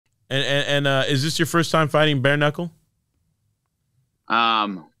And is this your first time fighting bare knuckle?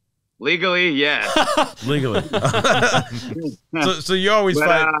 Legally, yes. Legally. so you always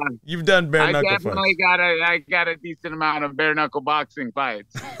fight. You've done bare knuckle fights. I got a decent amount of bare knuckle boxing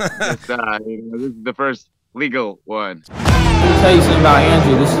fights. This is the first legal one. Let me tell you something about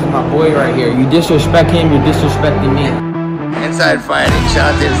Andrew. This is my boy right here. You disrespect him, you're disrespecting me. Inside fighting.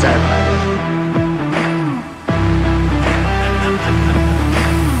 Shout out to inside fighting.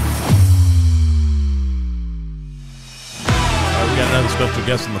 We got another special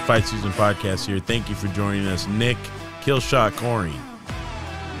guest on the Fight SZN Podcast here. Thank you for joining us, Nick Killshot Koering.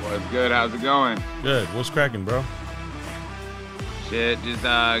 What's good? How's it going? Good. What's cracking, bro? Shit, just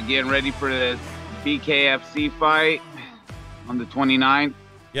getting ready for this BKFC fight on the 29th.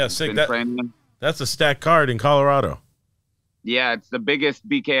 Yeah, sick. That's a stacked card in Colorado. Yeah, it's the biggest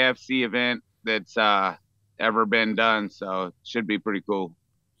BKFC event that's ever been done, so it should be pretty cool.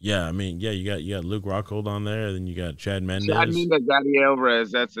 Yeah, I mean, yeah, you got Luke Rockhold on there, then you got Chad Mendes. Chad Mendes, Daddy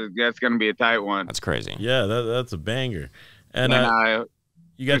Alvarez. That's going to be a tight one. That's crazy. Yeah, that's a banger. And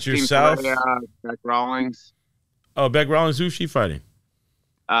you got Christine yourself. Beck Rawlings. Oh, Beck Rawlings. Who's she fighting?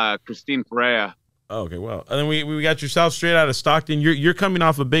 Christine Pereira. Oh, okay, well, and then we got yourself straight out of Stockton. You're coming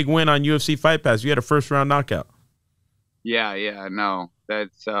off a big win on UFC Fight Pass. You had a first round knockout. Yeah, no,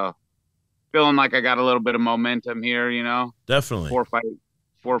 that's feeling like I got a little bit of momentum here. You know, definitely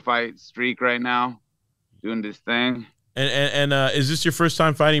four fight streak right now, doing this thing. And is this your first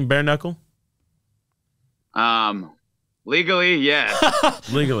time fighting bare knuckle? Legally,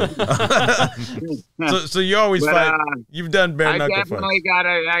 yes. Legally. so you always fight. You've done bare knuckle fights.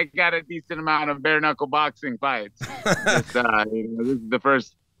 I got a decent amount of bare knuckle boxing fights. This is the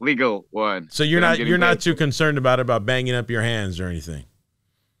first legal one. So you're not too concerned about banging up your hands or anything.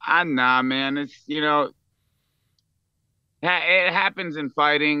 Nah, man. It's it happens in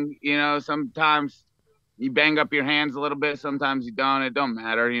fighting. Sometimes you bang up your hands a little bit. Sometimes you don't. It don't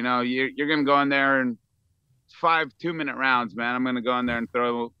matter. You're gonna go in there and 5 2-minute rounds, man. I'm gonna go in there and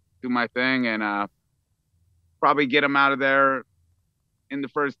do my thing and probably get them out of there in the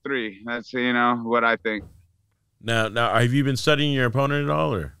first 3. That's what I think. Now, have you been studying your opponent at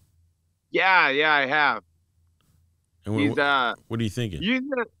all, or? Yeah, I have. And what are you thinking?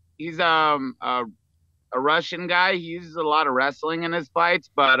 He's a Russian guy. He uses a lot of wrestling in his fights,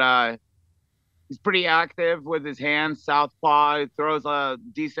 but he's pretty active with his hands, southpaw. He throws a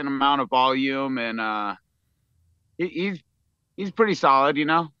decent amount of volume, and he's pretty solid,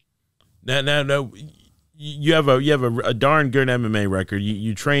 Now, you have a darn good MMA record.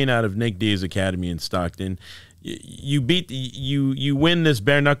 You train out of Nick Diaz Academy in Stockton. You win this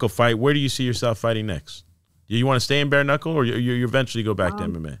bare knuckle fight. Where do you see yourself fighting next? Do you want to stay in bare knuckle, or you eventually go back to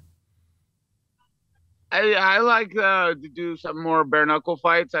MMA? I like to do some more bare knuckle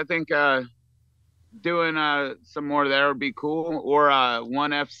fights. I think doing some more there would be cool. Or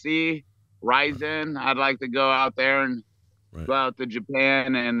ONE FC, Ryzen. I'd like to go out there and go out to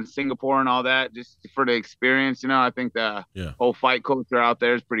Japan and Singapore and all that just for the experience. I think the whole fight culture out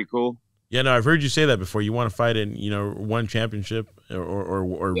there is pretty cool. Yeah, no, I've heard you say that before. You want to fight in, ONE Championship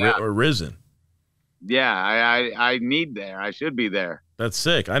or Risen. Yeah, I need there. I should be there. That's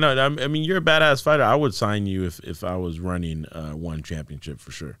sick. I know. I mean, you're a badass fighter. I would sign you if I was running ONE Championship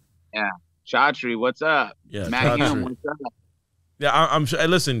for sure. Yeah, Chatri, what's up? Yeah, Matt Hume, what's up? Yeah, I'm sure.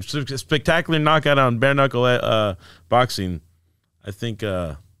 Listen, spectacular knockout on bare knuckle boxing. I think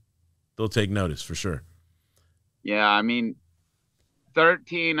they'll take notice for sure. Yeah, I mean,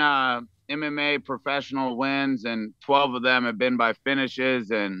 13 MMA professional wins, and 12 of them have been by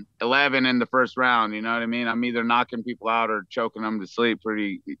finishes, and 11 in the first round. You know what I mean? I'm either knocking people out or choking them to sleep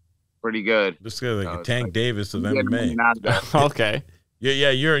pretty good. This guy's like a Tank Davis of MMA. Okay. Yeah,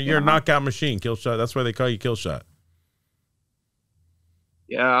 you're a knockout machine, Killshot. That's why they call you Killshot.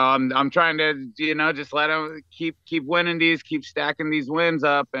 Yeah, I'm trying to, just let them keep winning these, keep stacking these wins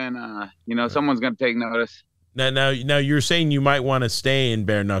up, and someone's gonna take notice. Now, you're saying you might want to stay in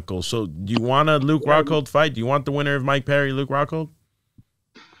bare knuckle. So, do you want a Luke Rockhold fight? Do you want the winner of Mike Perry, Luke Rockhold?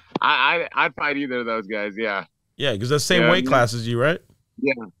 I'd fight either of those guys. Yeah. Yeah, because that's the same weight class as you, right?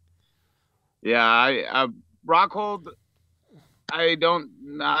 Yeah. I Rockhold. I don't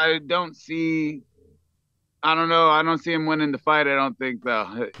see. I don't know. I don't see him winning the fight. I don't think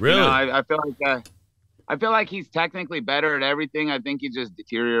though. Really? I feel like he's technically better at everything. I think he just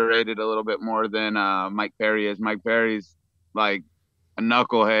deteriorated a little bit more than Mike Perry is. Mike Perry's like a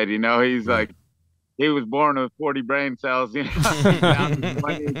knucklehead, He's like, he was born with 40 brain cells, He's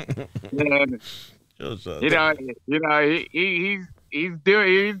he's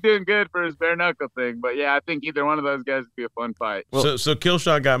doing good for his bare knuckle thing. But yeah, I think either one of those guys would be a fun fight. Well, so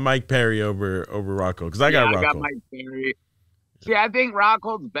Killshot got Mike Perry over Rockhold because I got Rockhold. I got Mike Perry. See, I think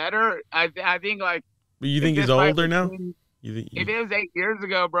Rockhold's better. I think like. But you think he's older now? If it was 8 years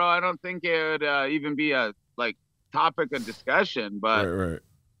ago, bro, I don't think it would even be a topic of discussion. But right.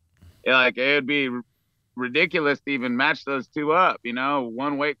 Like it would be ridiculous to even match those two up. You know,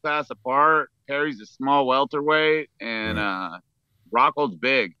 one weight class apart. Perry's a small welterweight, and Rockhold's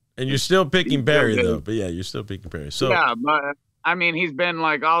big. And you're still picking Perry though. But yeah, you're still picking Perry. So yeah, but I mean, he's been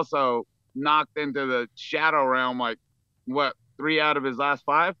also knocked into the shadow realm. Like what? 3 out of his last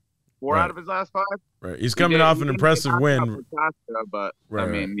 5? 4 out of his last 5? Right. He's coming off an impressive win. But I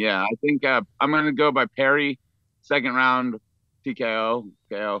mean, yeah, I think I'm going to go by Perry, 2nd round TKO.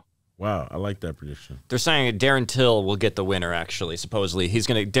 KO. Wow, I like that prediction. They're saying Darren Till will get the winner, actually, supposedly.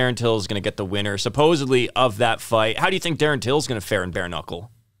 Darren Till is going to get the winner, supposedly, of that fight. How do you think Darren Till is going to fare in bare knuckle?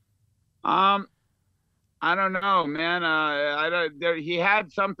 I don't know, man. He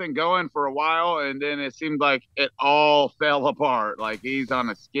had something going for a while, and then it seemed like it all fell apart. Like he's on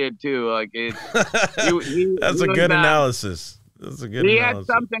a skid too. Like it. That's a good analysis. That's a good. He had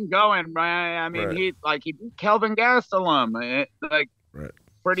something going, man. I mean, he beat Kelvin Gastelum,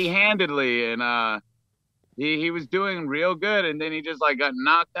 pretty handedly, and he was doing real good, and then he just got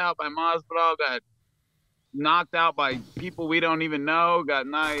knocked out by Masvidal, got knocked out by people we don't even know,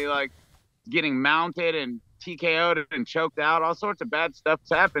 getting mounted and TKO'd and choked out. All sorts of bad stuff's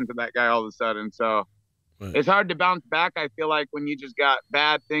happened to that guy all of a sudden. So it's hard to bounce back. I feel like when you just got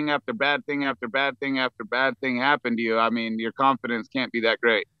bad thing after bad thing after bad thing after bad thing happen to you, I mean, your confidence can't be that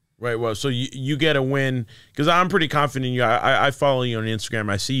great. Right. Well, so you get a win because I'm pretty confident in you. I follow you on Instagram.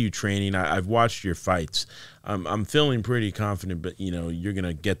 I see you training. I've watched your fights. I'm feeling pretty confident, but you're going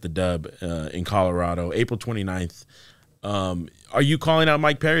to get the dub in Colorado, April 29th. Are you calling out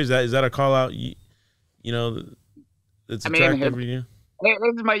Mike Perry? Is that a call out? That's attractive for you.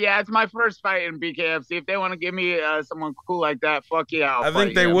 It's my first fight in BKFC. If they want to give me someone cool like that, fuck yeah. I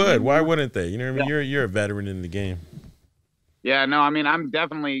think they would. Why wouldn't they? You know what I mean? You're a veteran in the game. Yeah, no, I mean I'm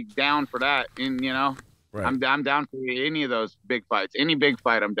definitely down for that. And I'm down for any of those big fights. Any big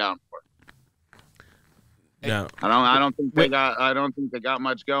fight, I'm down for. Yeah. I don't think they got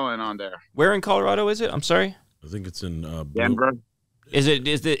much going on there. Where in Colorado is it? I'm sorry. I think it's in Denver. Is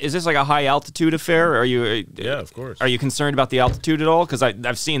this like a high altitude affair? Are you? Yeah, of course. Are you concerned about the altitude at all? Because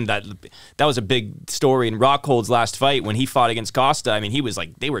I've seen that was a big story in Rockhold's last fight when he fought against Costa. I mean, he was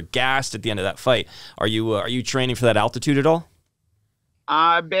they were gassed at the end of that fight. Are you training for that altitude at all?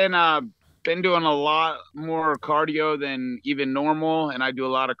 I've been doing a lot more cardio than even normal, and I do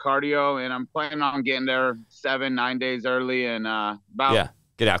a lot of cardio, and I'm planning on getting there 7-9 days early, and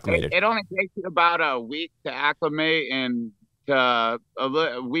get acclimated. It only takes you about a week to acclimate, and a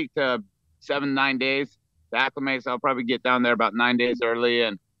week to 7-9 days to acclimate. So I'll probably get down there about 9 days early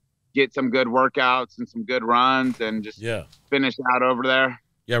and get some good workouts and some good runs, and just finish out over there.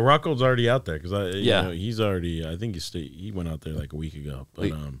 Yeah, Rockhold's already out there because he's already. I think he went out there like a week ago.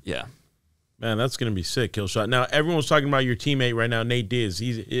 But man, that's gonna be sick, Killshot. Now everyone's talking about your teammate right now, Nate Diaz.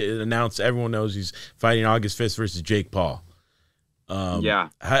 He's announced. Everyone knows he's fighting August 5th versus Jake Paul. How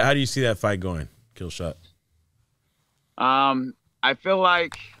do you see that fight going, Killshot? I feel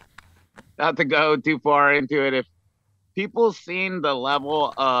like, not to go too far into it, if people seen the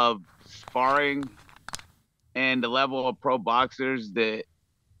level of sparring and the level of pro boxers that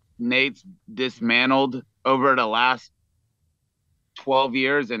Nate's dismantled over the last 12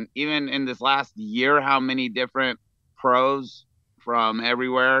 years, and even in this last year, how many different pros from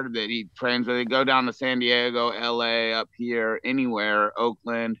everywhere that he trains with. They go down to San Diego, LA, up here, anywhere,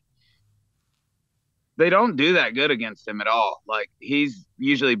 Oakland. They don't do that good against him at all. Like, he's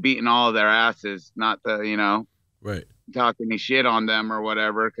usually beating all of their asses, not to, talk any shit on them or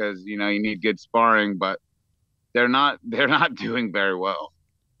whatever, because, you need good sparring, but they're not doing very well.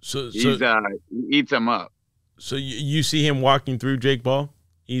 So he eats them up. So you see him walking through Jake Paul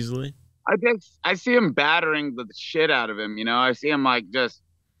easily? I see him battering the shit out of him. I see him I'm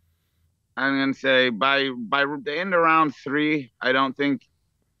gonna say by the end of round 3, I don't think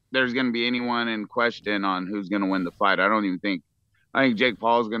there's gonna be anyone in question on who's gonna win the fight. I think Jake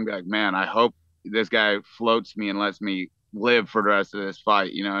Paul's gonna be like, man, I hope this guy floats me and lets me live for the rest of this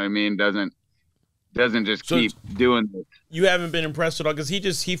fight. You know what I mean? Doesn't just keep doing this. You haven't been impressed at all because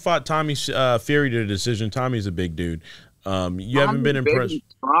he fought Tommy Fury to a decision. Tommy's a big dude. You haven't been impressed. He's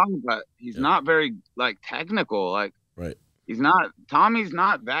strong, but he's not very technical. Tommy's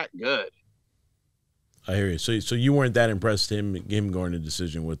not that good. I hear you. So you weren't that impressed him going to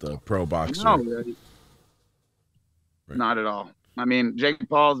decision with a pro boxer? No, not at all. I mean, Jake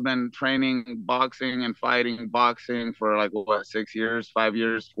Paul's been training boxing and fighting boxing for like what, 6 years, 5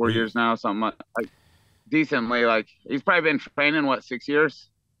 years, 4 years now, something like decently. Like he's probably been training 6 years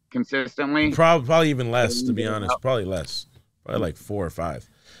consistently. Probably even less, to be honest. Probably less. Probably like 4 or 5.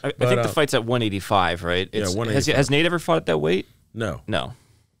 I think the fight's at 185, right? Yeah, 185. Has Nate ever fought at that weight? No. Not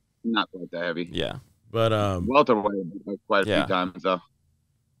quite that heavy. Yeah. But welterweight quite a few times though.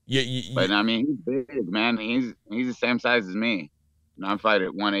 Yeah, but I mean, he's big, man. He's the same size as me. And I'm fighting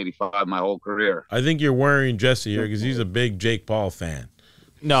at 185 my whole career. I think you're worrying Jesse here because he's a big Jake Paul fan.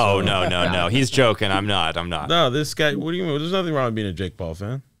 No. He's joking. I'm not. No, this guy. What do you mean? There's nothing wrong with being a Jake Paul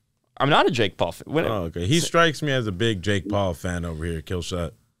fan. I'm not a Jake Paul fan. Oh, okay. He strikes me as a big Jake Paul fan over here,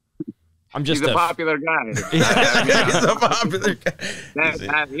 Killshot. He's a popular guy. He's a popular guy.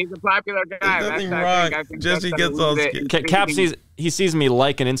 He's a popular guy. There's nothing wrong. Jesse gets all Cap sees me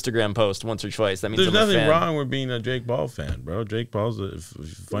like an Instagram post once or twice. That means there's nothing wrong with being a Jake Paul fan, bro. Jake Paul's a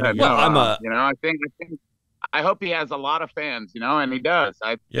funny guy. Well, I hope he has a lot of fans, and he does.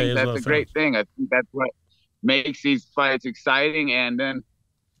 I think that's a great thing. I think that's what makes these fights exciting. And then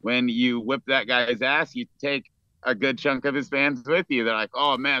when you whip that guy's ass, you take a good chunk of his fans with you. They're like,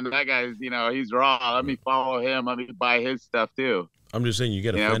 oh man, that guy's, he's raw. Let me follow him. Let me buy his stuff too. I'm just saying you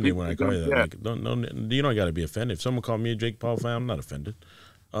get offended when I call you that. Like, you don't got to be offended. If someone called me a Jake Paul fan, I'm not offended.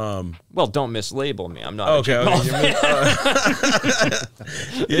 Well, don't mislabel me. I'm not. Okay.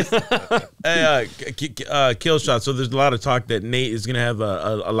 Hey, Killshot. So there's a lot of talk that Nate is going to have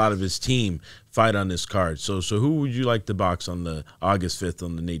a lot of his team fight on this card. So who would you like to box on the August 5th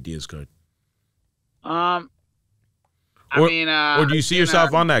on the Nate Diaz card? Or do you see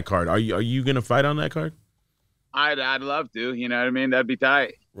yourself on that card? Are you gonna fight on that card? I'd love to. You know what I mean? That'd be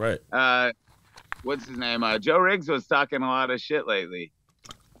tight. Right. What's his name? Joe Riggs was talking a lot of shit lately.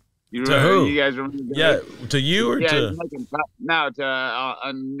 To who? You guys remember? Yeah. To you or to? No,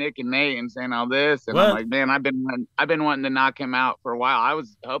 to Nick and Nate and saying all this, and I'm like, man, I've been wanting to knock him out for a while. I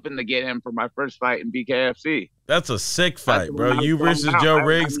was hoping to get him for my first fight in BKFC. That's a sick fight, bro. You versus Joe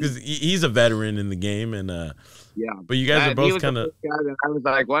Riggs, because he's a veteran in the game, and yeah. But you guys are both kind of. I was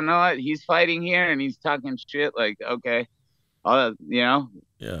like, well, no, what? He's fighting here and he's talking shit. Like, okay, yeah,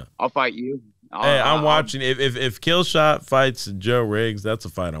 I'll fight you. I'm watching. If Killshot fights Joe Riggs, that's a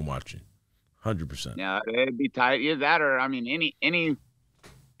fight I'm watching, 100%. Yeah, it'd be tight. Either that or any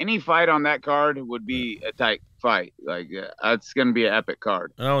fight on that card would be a tight fight. Like, it's gonna be an epic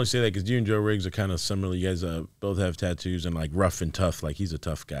card. And I only say that because you and Joe Riggs are kind of similar. You guys both have tattoos and like rough and tough. Like he's a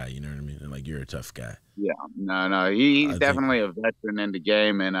tough guy. You know what I mean? And like you're a tough guy. Yeah, no, he's definitely a veteran in the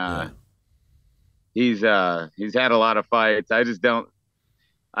game, and he's had a lot of fights.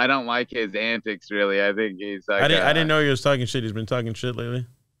 I don't like his antics really. I think he's like. I didn't know he was talking shit. He's been talking shit lately.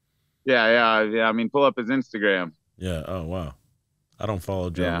 Yeah. I mean, pull up his Instagram. Yeah. Oh wow. I don't follow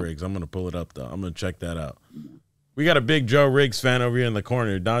Joe Riggs. I'm gonna pull it up though. I'm gonna check that out. We got a big Joe Riggs fan over here in the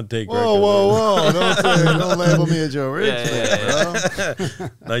corner. Dante. Whoa! Don't label me a Joe Riggs fan, bro.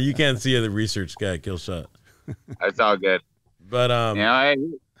 No, you can't see the research guy, Killshot. That's all good. But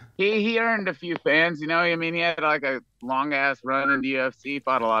he earned a few fans. I mean, he had like a long ass run in the UFC.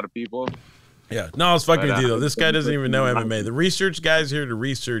 Fought a lot of people. Yeah. No, I was fucking with you though. This guy doesn't even know MMA. The research guy's here to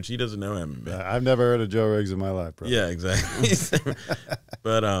research. He doesn't know MMA. I've never heard of Joe Riggs in my life, bro. Yeah, exactly.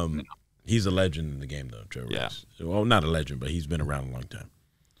 But he's a legend in the game though, Joe Riggs. Yeah. Well, not a legend, but he's been around a long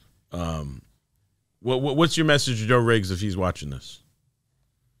time. What's your message to Joe Riggs if he's watching this?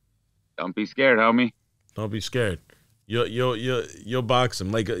 Don't be scared, homie. Don't be scared. You'll box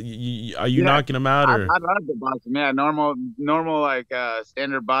him. Like, are you knocking him out? Or? I'd love to box him. Yeah, normal like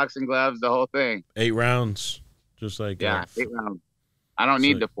standard boxing gloves, the whole thing. 8 rounds, just like 8 rounds. I don't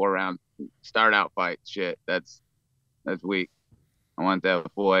need the 4 round start out fight. Shit, that's weak. I want that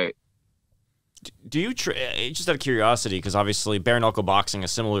full 8. Do you just out of curiosity, because obviously bare knuckle boxing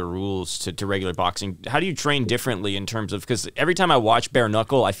has similar rules to regular boxing. How do you train differently in terms of, because every time I watch bare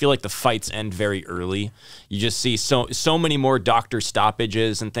knuckle, I feel like the fights end very early. You just see so many more doctor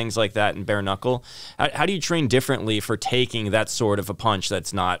stoppages and things like that in bare knuckle. How do you train differently for taking that sort of a punch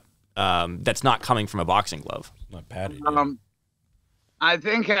that's not coming from a boxing glove? Not padded. I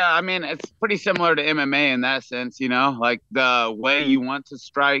think, I mean, it's pretty similar to MMA in that sense, like the way you want to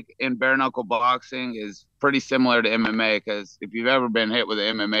strike in bare knuckle boxing is pretty similar to MMA, because if you've ever been hit with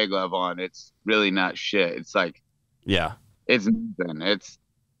an MMA glove on, it's really not shit. It's like, it's nothing. It's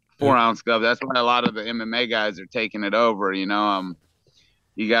 4 ounce glove. That's why a lot of the MMA guys are taking it over, you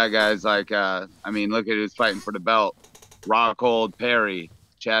got guys like, I mean, look at who's fighting for the belt. Rockhold, Perry,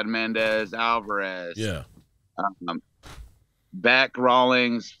 Chad Mendez, Alvarez. Yeah. Beck,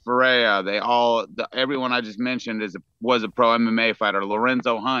 Rawlings, Ferreira, everyone I just mentioned was a pro MMA fighter.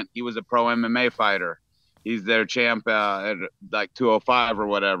 Lorenzo Hunt, he was a pro MMA fighter. He's their champ at like 205 or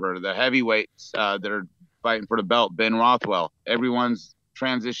whatever. The heavyweights that are fighting for the belt, Ben Rothwell. Everyone's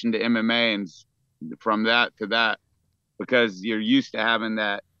transitioned to MMA, and from that to that, because you're used to having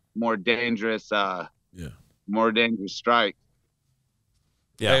that more dangerous strike.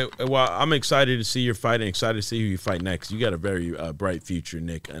 Yeah. Hey, well, I'm excited to see your fight and excited to see who you fight next. You got a very bright future,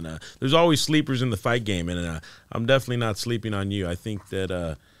 Nick. And there's always sleepers in the fight game, and I'm definitely not sleeping on you. I think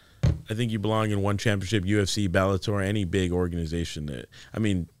that you belong in one championship, UFC, Bellator, any big organization.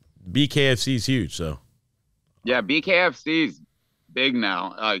 BKFC is huge. So yeah, BKFC is big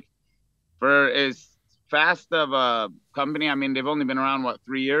now. Like, for as fast of a company, they've only been around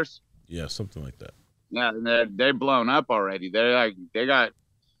 3 years. Yeah, something like that. Yeah, they're blown up already.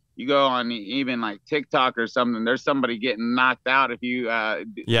 You go on even like TikTok or something, there's somebody getting knocked out if you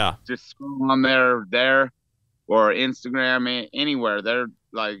just scroll on there or Instagram, anywhere. They're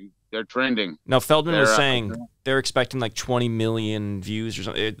trending. Now, Feldman was saying they're expecting like 20 million views or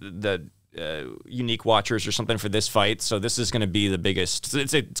something, the unique watchers or something for this fight. So this is going to be the biggest.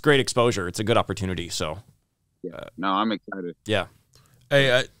 It's great exposure. It's a good opportunity. So no, I'm excited. Yeah.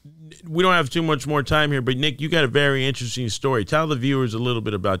 Hey, we don't have too much more time here, but Nick, you got a very interesting story. Tell the viewers a little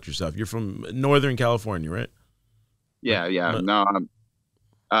bit about yourself. You're from Northern California, right? Yeah. No,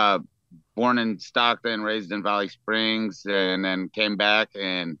 I'm born in Stockton, raised in Valley Springs, and then came back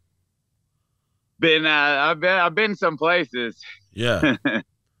and I've been some places. Yeah.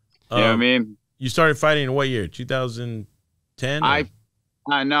 You know what I mean? You started fighting in what year? 2010?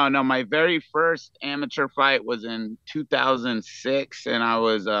 No. My very first amateur fight was in 2006, and I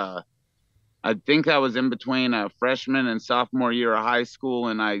was I think I was in between a freshman and sophomore year of high school,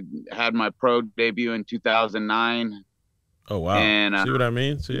 and I had my pro debut in 2009. Oh wow! And, see what I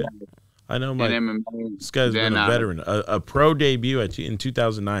mean? So, yeah. I know this guy's been a veteran. A pro debut in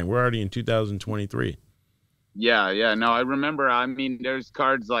 2009. We're already in 2023. Yeah. No, I remember. There's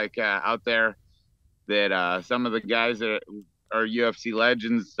cards like out there that some of the guys that are UFC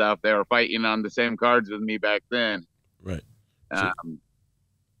legends and stuff, they were fighting on the same cards with me back then. Right.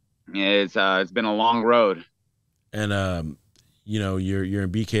 It's been a long road. And you're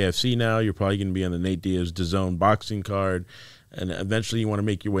in BKFC now. You're probably going to be on the Nate Diaz DAZN boxing card, and eventually you want to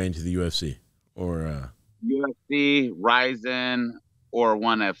make your way into the UFC or UFC, Ryzen, or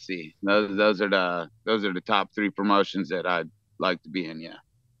ONE FC. Those are the top three promotions that I'd like to be in. Yeah.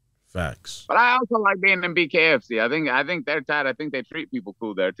 Facts. But I also like being in BKFC. I think they're tight. I think they treat people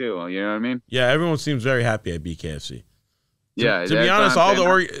cool there too. You know what I mean? Yeah, everyone seems very happy at BKFC. Yeah. To be honest,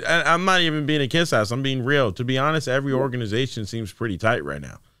 I'm not even being a kiss ass. I'm being real. To be honest, every organization seems pretty tight right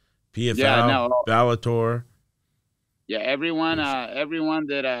now. PFL, Bellator. Yeah, everyone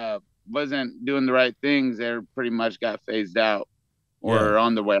that wasn't doing the right things, they're pretty much got phased out or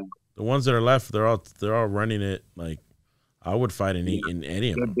on the way. The ones that are left, they're all running it like. I would fight in any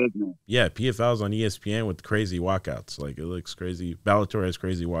of them. Business. Yeah, PFL's on ESPN with crazy walkouts. Like, it looks crazy. Bellator has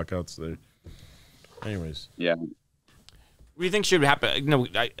crazy walkouts there. Anyways. Yeah. What do you think should happen? No,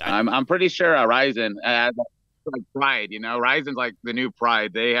 I'm pretty sure Ryzen has like Pride. Ryzen's like the new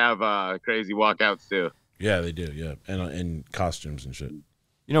Pride. They have crazy walkouts too. Yeah, they do. Yeah, and costumes and shit.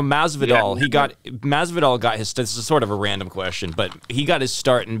 Masvidal, Masvidal got his, this is sort of a random question, but he got his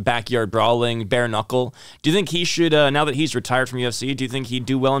start in backyard brawling, bare knuckle. Do you think he should, now that he's retired from UFC, do you think he'd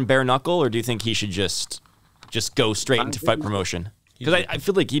do well in bare knuckle, or do you think he should just go straight into fight promotion? Because I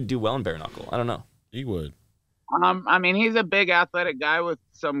feel like he'd do well in bare knuckle. I don't know. He would. He's a big athletic guy with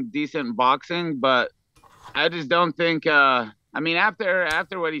some decent boxing, but I just don't think,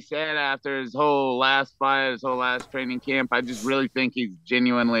 after what he said, after his whole last fight, his whole last training camp, I just really think he's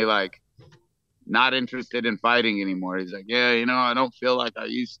genuinely like not interested in fighting anymore. He's like, I don't feel like I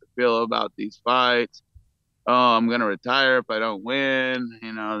used to feel about these fights. Oh, I'm gonna retire if I don't win.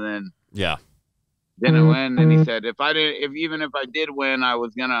 Then didn't win. And he said, even if I did win, I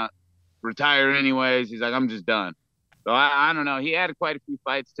was gonna retire anyways. He's like, I'm just done. So I don't know. He had quite a few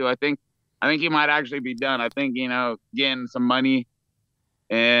fights too. I think he might actually be done. I think, getting some money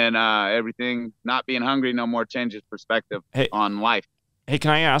and everything, not being hungry no more changes perspective on life. Hey, can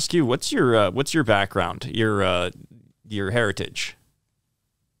I ask you, what's your background, your heritage?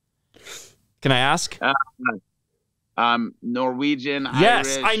 Can I ask? Norwegian,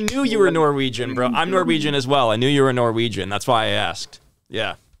 yes, Irish. I knew you were Norwegian, bro. I'm Norwegian as well. I knew you were Norwegian. That's why I asked.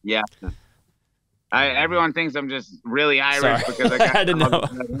 Yeah. Yeah. Everyone thinks I'm just really Irish because I didn't know.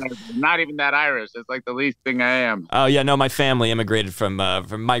 Not even that Irish. It's like the least thing I am. Oh yeah, no, my family immigrated from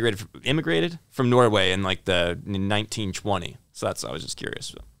Norway in like the 1920. So I was just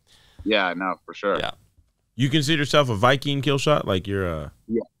curious. Yeah, no, for sure. Yeah. You consider yourself a Viking Killshot? Like you're a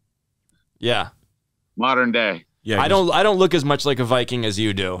yeah. Modern day. Yeah. I don't look as much like a Viking as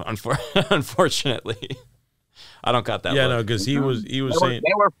you do, unfortunately. I don't got that. Yeah, look. no, because he was saying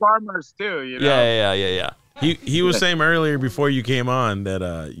they were farmers too. You know? Yeah. He was saying earlier before you came on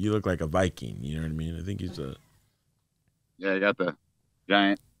that you look like a Viking. You know what I mean? I think he's a. Yeah, you got the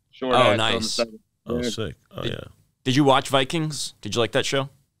giant short. Oh, nice. Oh, sick. Oh, yeah. Did you watch Vikings? Did you like that show?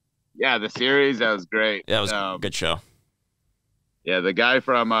 Yeah, the series, that was great. Yeah, it was a good show. Yeah, the guy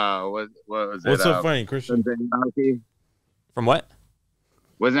from what was it? What's so funny, Christian? From what?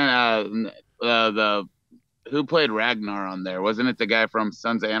 Wasn't the who played Ragnar on there? Wasn't it the guy from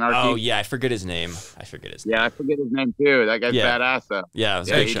Sons of Anarchy? Oh yeah, I forget his name. Yeah, I forget his name too. That guy's badass though. Yeah, it was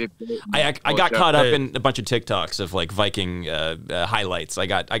a good show. I got caught up in a bunch of TikToks of like Viking highlights. I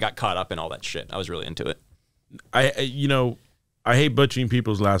got caught up in all that shit. I was really into it. I hate butchering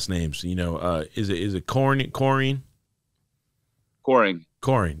people's last names. Is it Koering?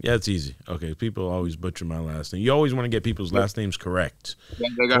 Koering. Yeah, it's easy. Okay, people always butcher my last name. You always want to get people's last names correct. Yeah,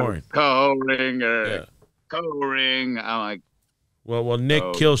 they got Kohring or Koering. I'm like, well, Nick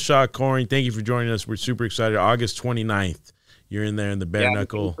Killshot Koering, thank you for joining us. We're super excited. August 29th, you're in there in the bare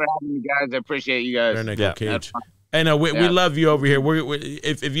knuckle. Thanks for having me, guys. I appreciate you guys. Bare knuckle cage. And we love you over here.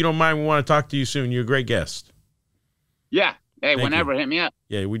 If you don't mind, we want to talk to you soon. You're a great guest. Yeah. Hey, whenever, hit me up.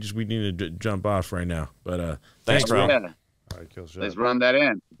 Yeah, we need to jump off right now. But thanks, bro. Yeah. All right, Killshot. Let's run that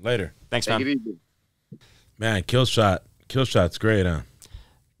in. Later. Thanks, man. Take it easy. Man, Killshot's great, huh?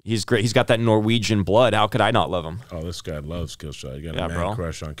 He's great. He's got that Norwegian blood. How could I not love him? Oh, this guy loves Killshot. You got a man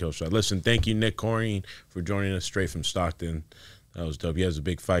crush on Killshot. Listen, thank you, Nick Koering, for joining us straight from Stockton. That was dope. He has a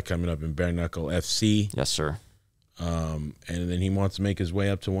big fight coming up in Bare Knuckle FC. Yes, sir. And then he wants to make his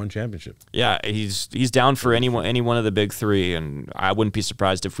way up to one championship. Yeah, he's down for any one of the big three, and I wouldn't be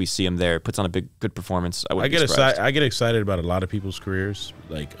surprised if we see him there. Puts on a good performance. I get excited about a lot of people's careers.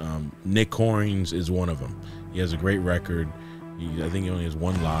 Like Nick Koering's is one of them. He has a great record. I think he only has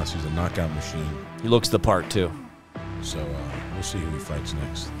one loss. He's a knockout machine. He looks the part too. So we'll see who he fights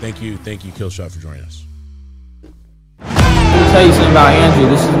next. Thank you, Killshot, for joining us. Let me tell you something about Andrew.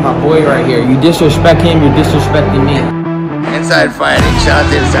 This is my boy right here. You disrespect him, you're disrespecting me. Inside fighting, shot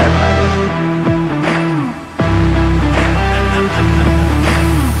inside fighting.